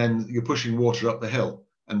 And then you're pushing water up the hill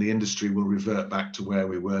and the industry will revert back to where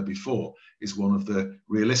we were before, is one of the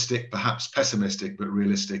realistic, perhaps pessimistic, but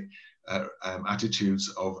realistic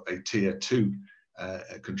attitudes of a tier 2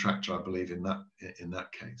 contractor, I believe, in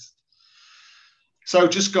that case. So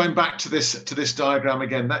just going back to this diagram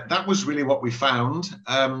again, that was really what we found.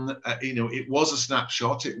 You know, it was a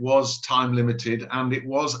snapshot, it was time limited, and it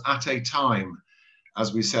was at a time,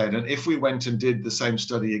 as we said. And if we went and did the same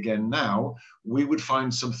study again now, we would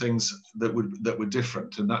find some things that were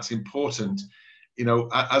different, and that's important. You know,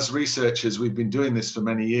 as researchers, we've been doing this for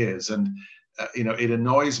many years, and you know, it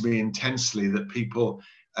annoys me intensely that people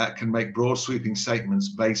can make broad sweeping statements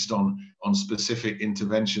based on specific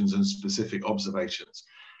interventions and specific observations.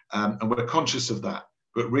 And we're conscious of that,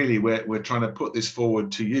 but really we're trying to put this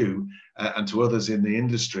forward to you and to others in the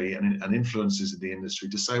industry and influencers in the industry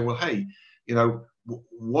to say, well, hey, you know,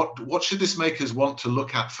 what should this make us want to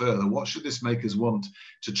look at further? What should this make us want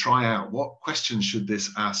to try out? What questions should this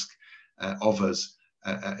ask of us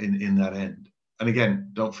in that end? And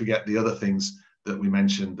again, don't forget the other things that we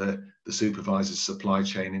mentioned, the supervisors, supply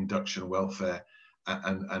chain, induction, welfare,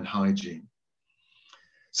 and hygiene.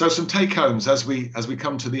 So some take homes as we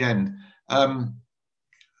come to the end.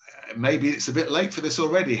 Maybe it's a bit late for this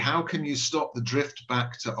already. How can you stop the drift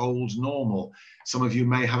back to old normal? Some of you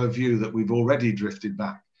may have a view that we've already drifted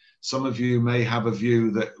back. Some of you may have a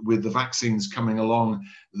view that with the vaccines coming along,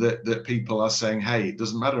 that people are saying, hey, it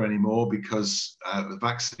doesn't matter anymore because the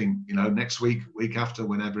vaccine, you know, next week, week after,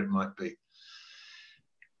 whenever it might be.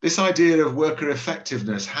 This idea of worker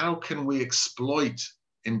effectiveness, how can we exploit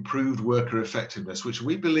improved worker effectiveness, which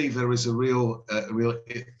we believe there is a real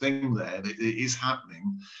thing there, that it is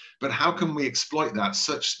happening, but how can we exploit that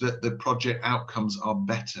such that the project outcomes are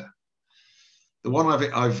better? The one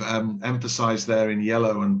I've emphasized there in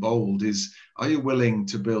yellow and bold is, are you willing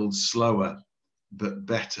to build slower but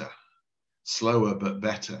better? Slower but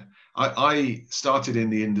better. I started in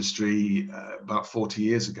the industry about 40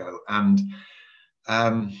 years ago, and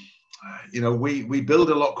you know, we build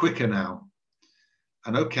a lot quicker now.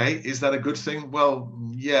 And okay, is that a good thing? Well,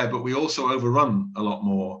 yeah, but we also overrun a lot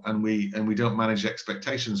more, and we don't manage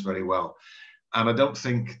expectations very well. And I don't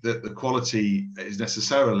think that the quality is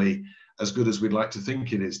necessarily as good as we'd like to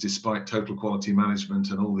think it is, despite total quality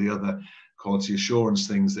management and all the other quality assurance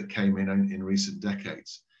things that came in recent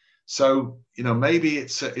decades. So, you know, maybe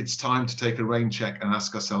it's time to take a rain check and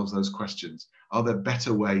ask ourselves those questions. Are there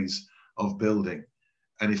better ways of building?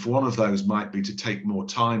 And if one of those might be to take more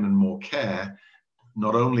time and more care,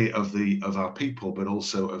 not only of our people, but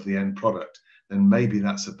also of the end product, then maybe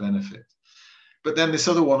that's a benefit. But then this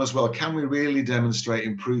other one as well, can we really demonstrate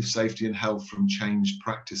improved safety and health from changed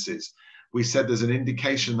practices? We said there's an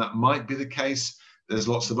indication that might be the case. There's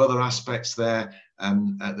lots of other aspects there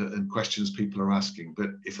and questions people are asking.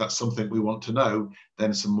 But if that's something we want to know,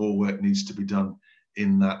 then some more work needs to be done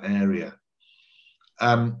in that area.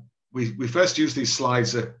 We first used these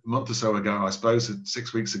slides a month or so ago, I suppose,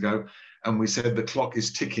 6 weeks ago, and we said the clock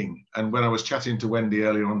is ticking. And when I was chatting to Wendy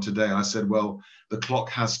earlier on today, I said, well, the clock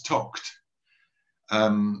has tocked.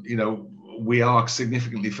 You know, we are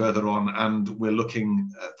significantly further on, and we're looking,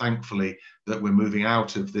 thankfully, that we're moving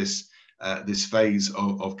out of this phase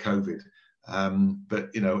of COVID.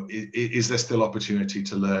 But you know, is there still opportunity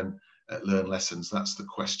to learn lessons? That's the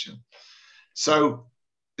question. So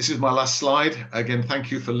this is my last slide. Again, thank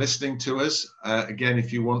you for listening to us. Again,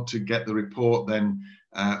 if you want to get the report, then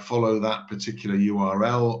follow that particular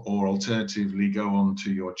URL, or alternatively go on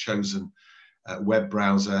to your chosen web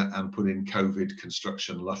browser and put in COVID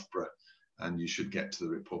construction Loughborough, and you should get to the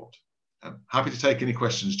report. Happy to take any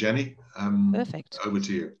questions, Jenny. Perfect. Over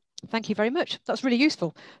to you. Thank you very much. That's really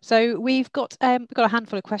useful. So we've got a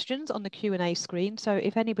handful of questions on the Q&A screen. So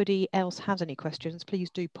if anybody else has any questions,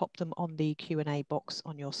 please do pop them on the Q&A box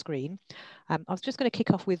on your screen. I was just going to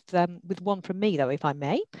kick off with one from me, though, if I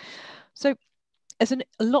may. So there's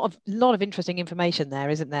a lot of interesting information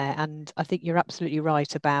there, isn't there? And I think you're absolutely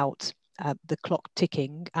right about the clock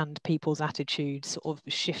ticking and people's attitudes sort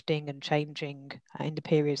of shifting and changing in the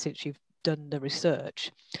period since you've done the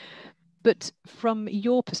research. But from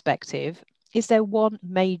your perspective, is there one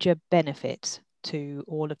major benefit to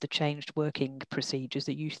all of the changed working procedures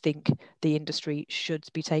that you think the industry should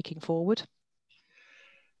be taking forward?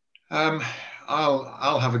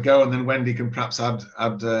 I'll have a go, and then Wendy can perhaps add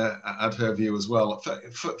her view as well.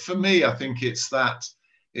 For me, I think it's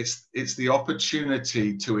the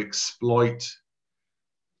opportunity to exploit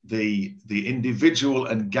the individual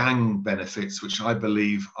and gang benefits, which I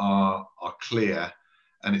believe are clear.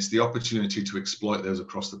 And it's the opportunity to exploit those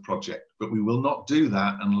across the project. But we will not do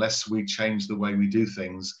that unless we change the way we do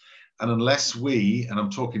things. And unless we, and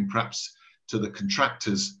I'm talking perhaps to the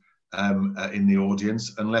contractors in the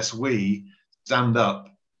audience, unless we stand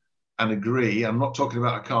up and agree, I'm not talking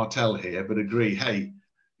about a cartel here, but agree, hey,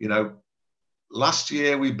 you know, last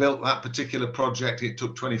year we built that particular project, it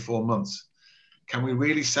took 24 months. Can we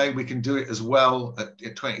really say we can do it as well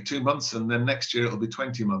at 22 months and then next year it'll be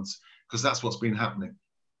 20 months? Because that's what's been happening.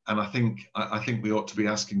 And I think we ought to be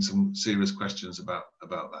asking some serious questions about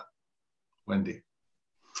that. Wendy.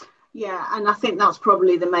 Yeah, and I think that's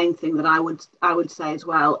probably the main thing that I would say as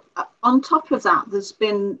well. On top of that,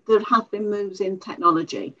 there have been moves in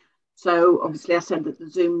technology. So obviously I said that the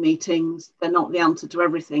Zoom meetings, they're not the answer to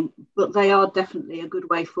everything, but they are definitely a good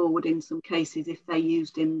way forward in some cases if they're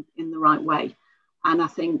used in the right way. And I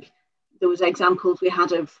think there was examples we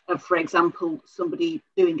had of, for example, somebody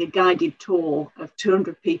doing a guided tour of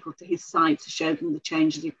 200 people to his site to show them the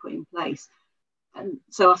changes he put in place. And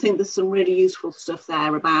so I think there's some really useful stuff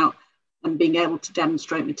there about being able to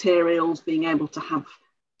demonstrate materials, being able to have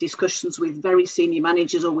discussions with very senior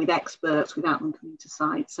managers or with experts without them coming to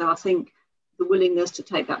site. So I think the willingness to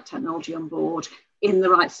take that technology on board in the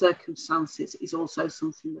right circumstances is also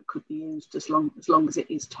something that could be used as long as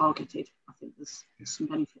it is targeted. I think there's some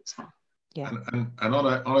benefits there. Yeah. And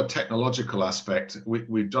on a technological aspect,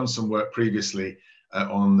 we've done some work previously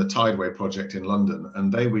on the Tideway project in London,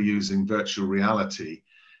 and they were using virtual reality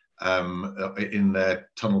in their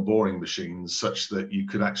tunnel boring machines such that you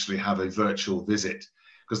could actually have a virtual visit,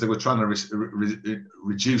 because they were trying to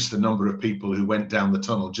reduce the number of people who went down the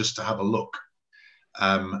tunnel just to have a look.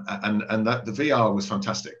 And that the VR was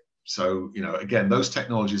fantastic. So, you know, again, those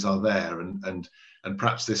technologies are there, and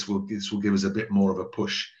perhaps this will give us a bit more of a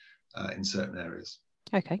push in certain areas.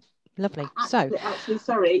 Okay, lovely. Actually,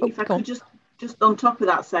 sorry, if I could just on top of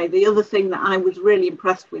that say, the other thing that I was really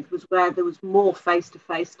impressed with was where there was more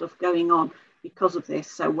face-to-face stuff going on because of this.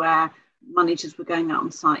 So where managers were going out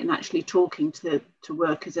on site and actually talking to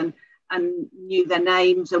workers and knew their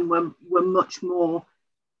names and were much more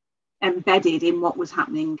embedded in what was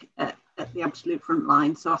happening at the absolute front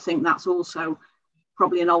line. So I think that's also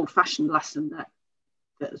probably an old-fashioned lesson that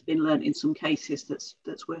has been learned in some cases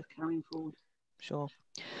that's worth carrying forward. Sure.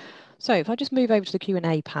 So if I just move over to the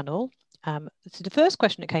Q&A panel, so the first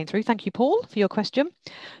question that came through, thank you, Paul, for your question,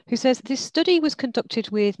 who says, this study was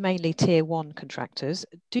conducted with mainly tier 1 contractors.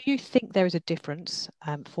 Do you think there is a difference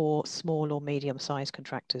for small or medium-sized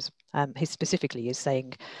contractors? He specifically is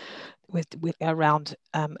saying with around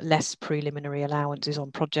less preliminary allowances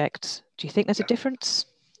on projects. Do you think there's a difference?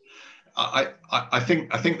 I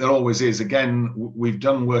think there always is. Again, we've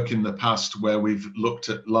done work in the past where we've looked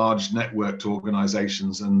at large networked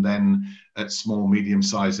organisations and then at small,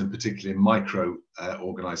 medium-sized, and particularly micro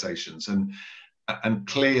organisations. And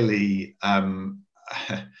clearly,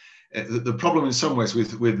 the problem in some ways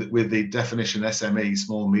with the definition SME,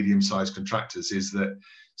 small, medium-sized contractors, is that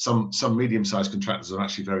some medium-sized contractors are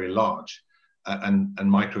actually very large, and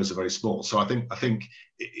micros are very small. So I think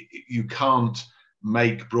you can't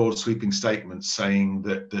make broad sweeping statements saying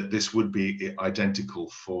that this would be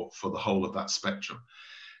identical for the whole of that spectrum.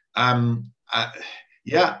 And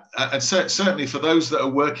certainly for those that are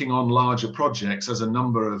working on larger projects, as a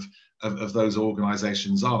number of those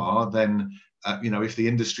organizations are, then if the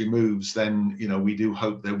industry moves, then we do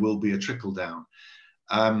hope there will be a trickle down.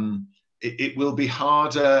 It will be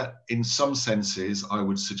harder in some senses, I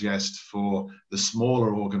would suggest, for the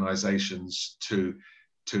smaller organizations to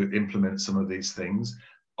implement some of these things.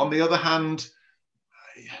 On the other hand,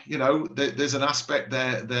 there's an aspect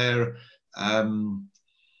there. Their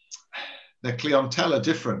clientele are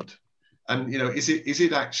different, And, you know,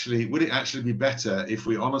 would it actually be better if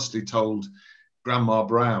we honestly told Grandma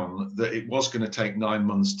Brown that it was going to take 9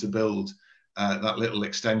 months to build that little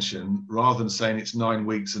extension, rather than saying it's 9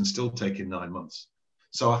 weeks and still taking 9 months?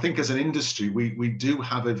 So I think as an industry, we do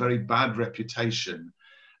have a very bad reputation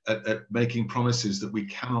at making promises that we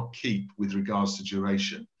cannot keep with regards to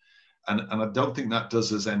duration. And I don't think that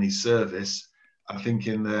does us any service. I think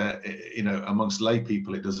amongst lay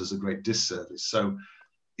people, it does us a great disservice. So,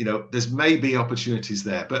 you know, there's maybe opportunities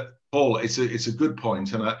there, but Paul, it's a good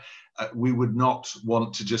point. And we would not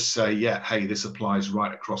want to just say, yeah, hey, this applies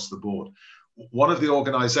right across the board. One of the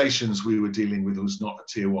organizations we were dealing with was not a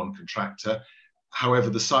tier 1 contractor. However,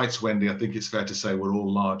 the sites, Wendy, I think it's fair to say, were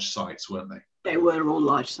all large sites, weren't they? They were all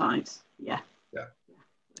large sites, yeah. Yeah.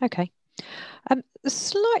 Okay.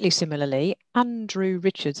 Slightly similarly, Andrew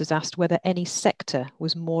Richards has asked whether any sector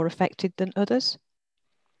was more affected than others.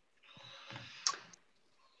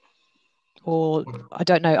 Or I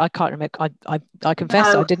don't know, I can't remember. I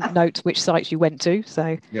confess I didn't note which sites you went to.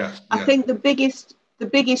 So yeah. I think the biggest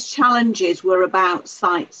challenges were about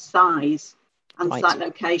site size and site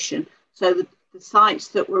location. So the sites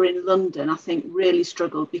that were in London, I think, really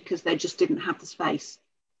struggled because they just didn't have the space.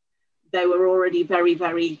 They were already very,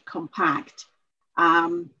 very compact.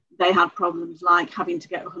 They had problems like having to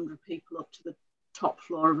get 100 people up to the top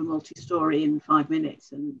floor of a multi-storey in 5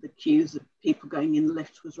 minutes, and the queues of people going in the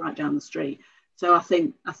lifts was right down the street. So I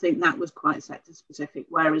think that was quite sector specific,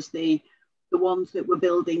 whereas the ones that were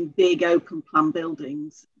building big open plan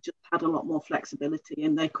buildings just had a lot more flexibility,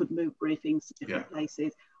 and they could move briefings to different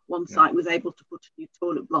places. One site was able to put a new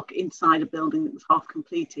toilet block inside a building that was half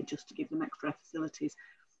completed just to give them extra facilities.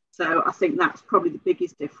 So I think that's probably the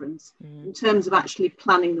biggest difference. In terms of actually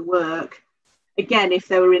planning the work. Again, if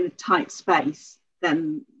they were in a tight space,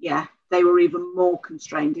 then they were even more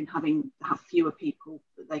constrained in having to have fewer people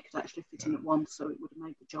that they could actually fit in at once, so it would have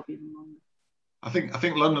made the job even longer. I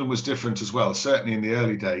think London was different as well, certainly in the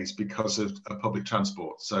early days, because of public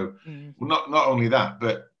transport. So not only that,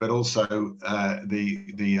 but also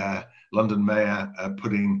the London mayor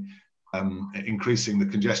increasing the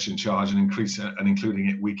congestion charge and including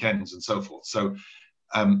it weekends and so forth. So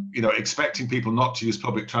expecting people not to use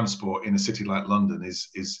public transport in a city like London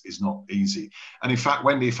is not easy. And in fact,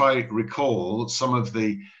 Wendy, if I recall, some of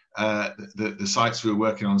the sites we were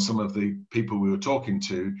working on, some of the people we were talking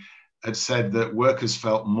to had said that workers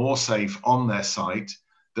felt more safe on their site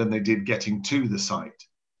than they did getting to the site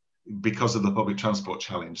because of the public transport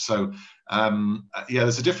challenge. So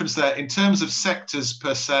there's a difference there. In terms of sectors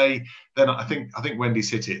per se, then I think Wendy's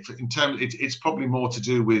hit it. It's probably more to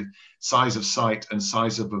do with size of site and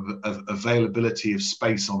size of availability of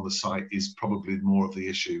space on the site is probably more of the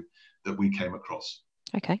issue that we came across.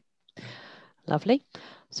 Okay, lovely.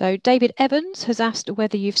 So David Evans has asked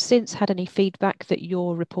whether you've since had any feedback that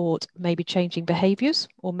your report may be changing behaviours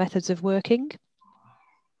or methods of working.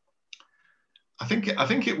 I think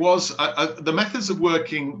it was the methods of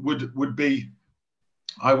working would be,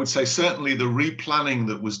 I would say, certainly the replanning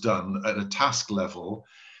that was done at a task level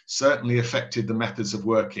certainly affected the methods of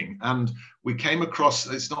working. And we came across,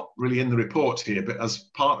 it's not really in the report here, but as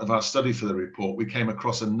part of our study for the report, we came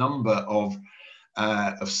across a number of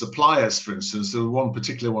suppliers, for instance. The one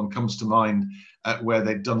particular one comes to mind where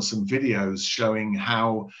they'd done some videos showing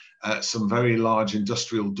how some very large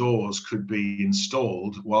industrial doors could be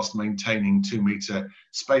installed whilst maintaining 2-meter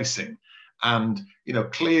spacing. And,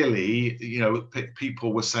 clearly,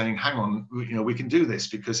 people were saying, hang on, we can do this,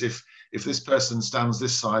 because if this person stands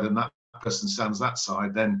this side and that person stands that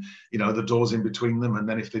side, then, the door's in between them. And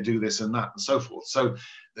then if they do this and that and so forth. So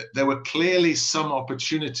there were clearly some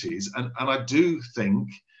opportunities. And I do think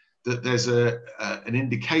that there's an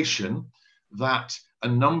indication that a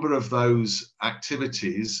number of those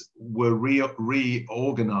activities were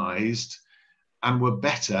reorganized and were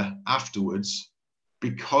better afterwards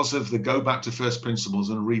because of the go back to first principles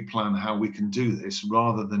and replan how we can do this,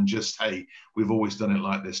 rather than just, hey, we've always done it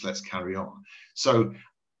like this, let's carry on. So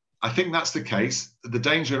I think that's the case. The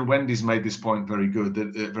danger, and Wendy's made this point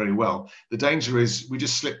very well. The danger is we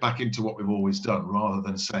just slip back into what we've always done, rather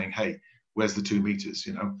than saying, hey, where's the 2 meters,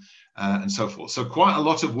 and so forth. So quite a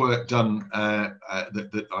lot of work done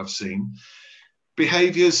that I've seen.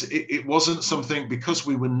 Behaviours, it wasn't something, because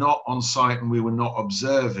we were not on site and we were not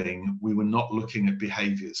observing, we were not looking at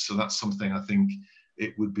behaviours. So that's something I think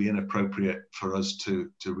it would be inappropriate for us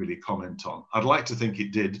to really comment on. I'd like to think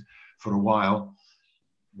it did for a while.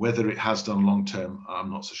 Whether it has done long term, I'm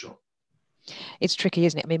not so sure. It's tricky,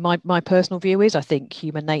 isn't it? I mean, my personal view is I think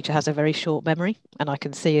human nature has a very short memory, and I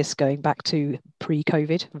can see us going back to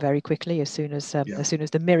pre-COVID very quickly as soon as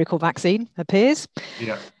the miracle vaccine appears.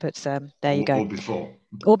 Yeah. But there you go. Or before.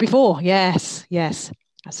 Or before, yes.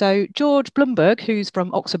 So George Blumberg, who's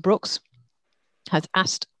from Oxford Brookes, has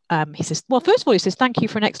asked. He says, well, first of all, he says, thank you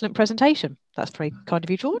for an excellent presentation. That's very kind of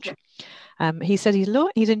you, George. He said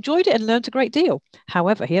he's enjoyed it and learned a great deal.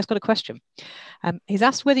 However, he has got a question. He's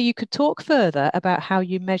asked whether you could talk further about how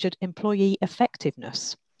you measured employee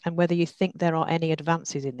effectiveness and whether you think there are any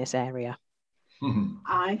advances in this area.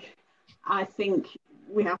 I think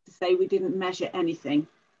we have to say we didn't measure anything,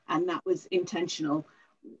 and that was intentional.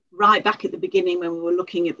 Right back at the beginning, when we were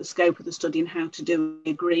looking at the scope of the study and how to do it,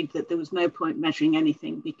 we agreed that there was no point measuring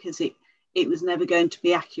anything because it was never going to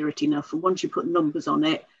be accurate enough. And once you put numbers on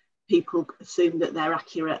it, people assume that they're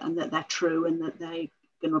accurate and that they're true and that they're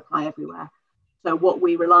going to apply everywhere. So what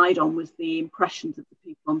we relied on was the impressions of the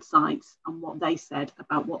people on site and what they said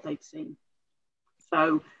about what they'd seen.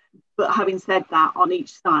 So, but having said that, on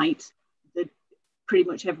each site, pretty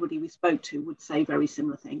much everybody we spoke to would say very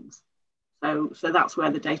similar things. So that's where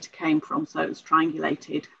the data came from. So it was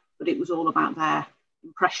triangulated, but it was all about their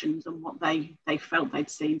impressions and what they felt they'd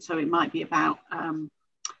seen. So it might be about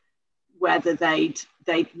whether they'd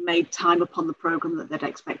made time upon the programme that they'd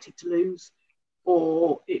expected to lose,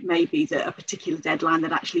 or it may be that a particular deadline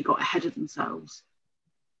that actually got ahead of themselves.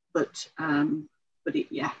 But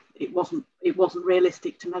it wasn't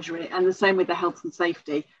realistic to measure it. And the same with the health and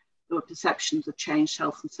safety. There were perceptions of changed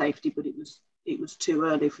health and safety, but it was too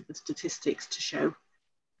early for the statistics to show.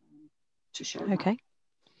 Okay.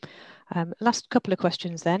 Last couple of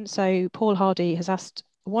questions then. So Paul Hardy has asked,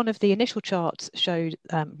 one of the initial charts showed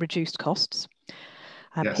reduced costs.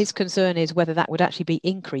 Yes. His concern is whether that would actually be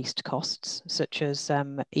increased costs, such as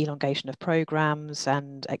elongation of programs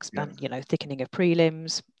and thickening of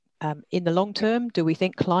prelims. In the long term, do we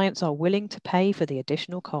think clients are willing to pay for the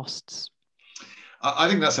additional costs? I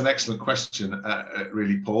think that's an excellent question,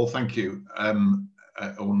 really, Paul. Thank you,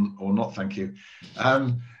 or not thank you.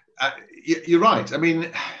 You're right. I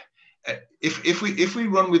mean, if we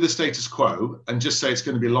run with the status quo and just say it's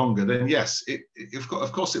going to be longer, then yes,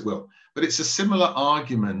 of course it will. But it's a similar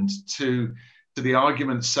argument to the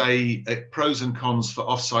argument, say, pros and cons for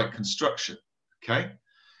off-site construction. Okay,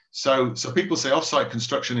 so people say off-site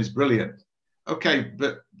construction is brilliant. Okay,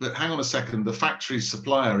 but hang on a second. The factory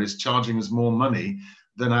supplier is charging us more money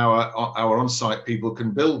than our on-site people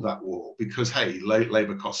can build that wall because, hey,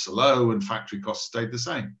 labour costs are low and factory costs stayed the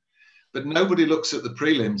same. But nobody looks at the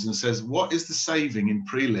prelims and says, what is the saving in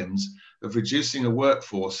prelims of reducing a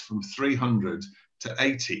workforce from 300 to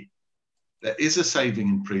 80? There is a saving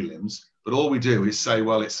in prelims, but all we do is say,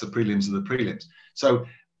 well, it's the prelims of the prelims. So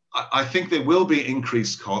I think there will be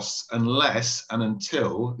increased costs unless and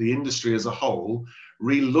until the industry as a whole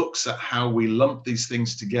re-looks at how we lump these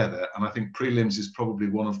things together. And I think prelims is probably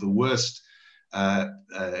one of the worst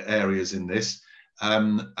areas in this.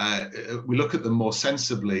 We look at them more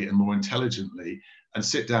sensibly and more intelligently and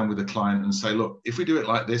sit down with the client and say, look, if we do it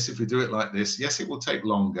like this, yes, it will take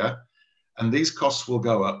longer and these costs will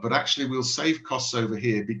go up, but actually we'll save costs over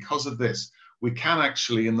here because of this. We can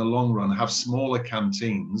actually, in the long run, have smaller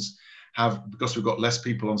canteens, because we've got less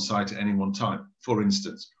people on site at any one time, for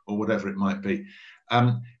instance, or whatever it might be.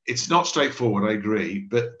 It's not straightforward, I agree,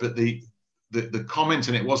 but the comment,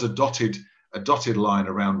 and it was a dotted line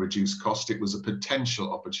around reduced cost. It was a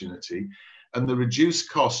potential opportunity, and the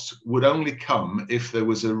reduced cost would only come if there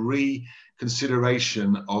was a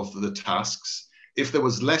reconsideration of the tasks. If there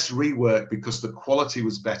was less rework because the quality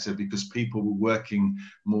was better, because people were working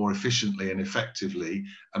more efficiently and effectively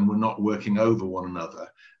and were not working over one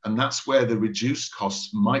another. And that's where the reduced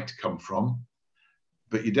costs might come from.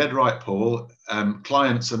 But you're dead right, Paul.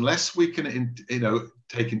 Clients, unless we can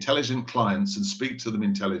take intelligent clients and speak to them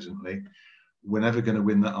intelligently, we're never going to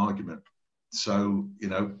win that argument. So,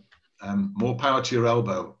 more power to your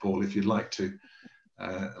elbow, Paul, if you'd like to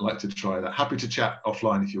try that. Happy to chat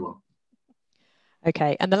offline if you want.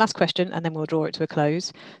 Okay, and the last question, and then we'll draw it to a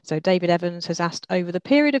close. So David Evans has asked, over the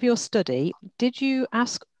period of your study, did you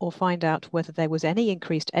ask or find out whether there was any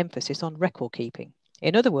increased emphasis on record keeping?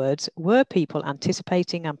 In other words, were people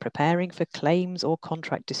anticipating and preparing for claims or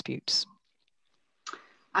contract disputes?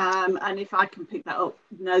 And if I can pick that up,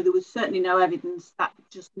 no, there was certainly no evidence. That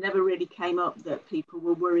just never really came up, that people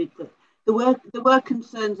were worried. That there were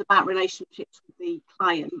concerns about relationships with the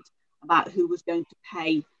client, about who was going to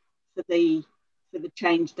pay for the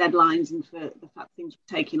change deadlines and for the fact things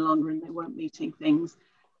were taking longer and they weren't meeting things.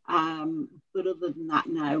 But other than that,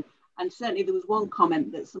 no. And certainly there was one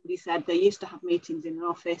comment that somebody said they used to have meetings in an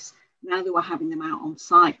office, now they were having them out on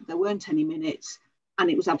site. There weren't any minutes and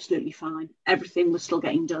it was absolutely fine. Everything was still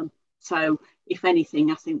getting done. So if anything,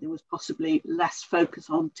 I think there was possibly less focus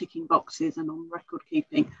on ticking boxes and on record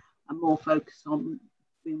keeping and more focus on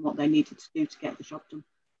doing what they needed to do to get the job done.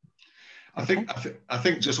 I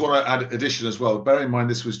think just want to add addition as well. Bear in mind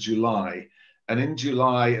this was July, and in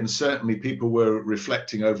July, and certainly people were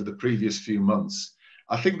reflecting over the previous few months,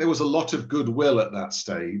 I think there was a lot of goodwill at that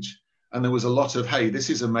stage, and there was a lot of, hey, this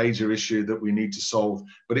is a major issue that we need to solve,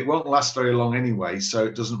 but it won't last very long anyway, so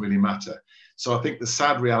it doesn't really matter. So I think the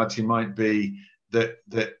sad reality might be that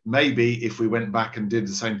maybe if we went back and did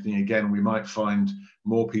the same thing again, we might find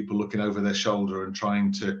more people looking over their shoulder and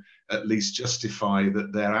trying to at least justify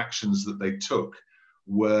that their actions that they took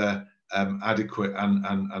were adequate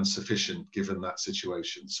and sufficient given that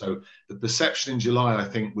situation. So the perception in July, I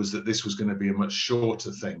think, was that this was going to be a much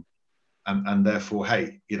shorter thing, and therefore,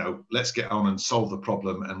 hey, you know, let's get on and solve the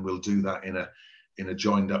problem, and we'll do that in a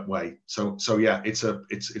joined up way. So yeah, it's a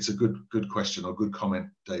good question or good comment,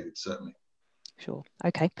 David, certainly. Sure.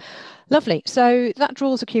 Okay. Lovely. So that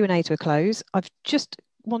draws a Q&A to a close. I've just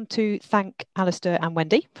want to thank Alistair and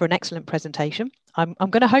Wendy for an excellent presentation. I'm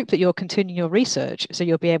going to hope that you're continuing your research, so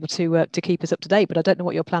you'll be able to keep us up to date. But I don't know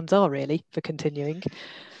what your plans are really for continuing.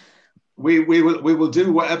 We will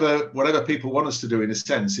do whatever people want us to do, in a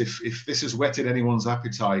sense. If this has whetted anyone's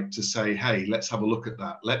appetite to say, hey, let's have a look at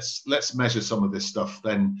that, let's measure some of this stuff,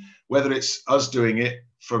 then whether it's us doing it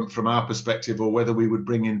from our perspective, or whether we would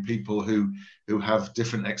bring in people who have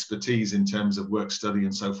different expertise in terms of work study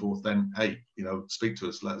and so forth, then hey, you know, speak to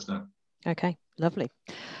us, let us know. Okay, lovely.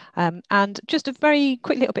 And just a very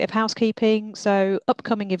quick little bit of housekeeping. So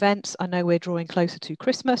upcoming events, I know we're drawing closer to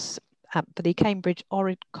Christmas. For the Cambridge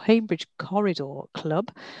Corridor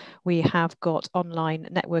Club, we have got online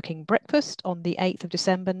networking breakfast on the 8th of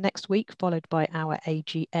December next week, followed by our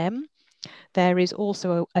AGM. There is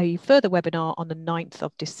also a further webinar on the 9th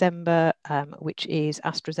of December, which is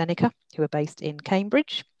AstraZeneca, who are based in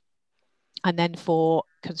Cambridge. And then for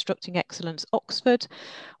Constructing Excellence Oxford,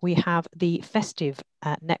 we have the festive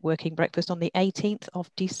networking breakfast on the 18th of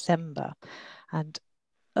December. And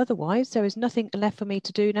otherwise, there is nothing left for me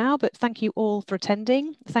to do now, but thank you all for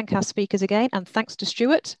attending. Thank our speakers again, and thanks to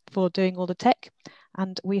Stuart for doing all the tech.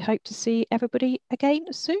 And we hope to see everybody again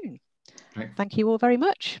soon. Okay. Thank you all very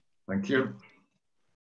much. Thank you.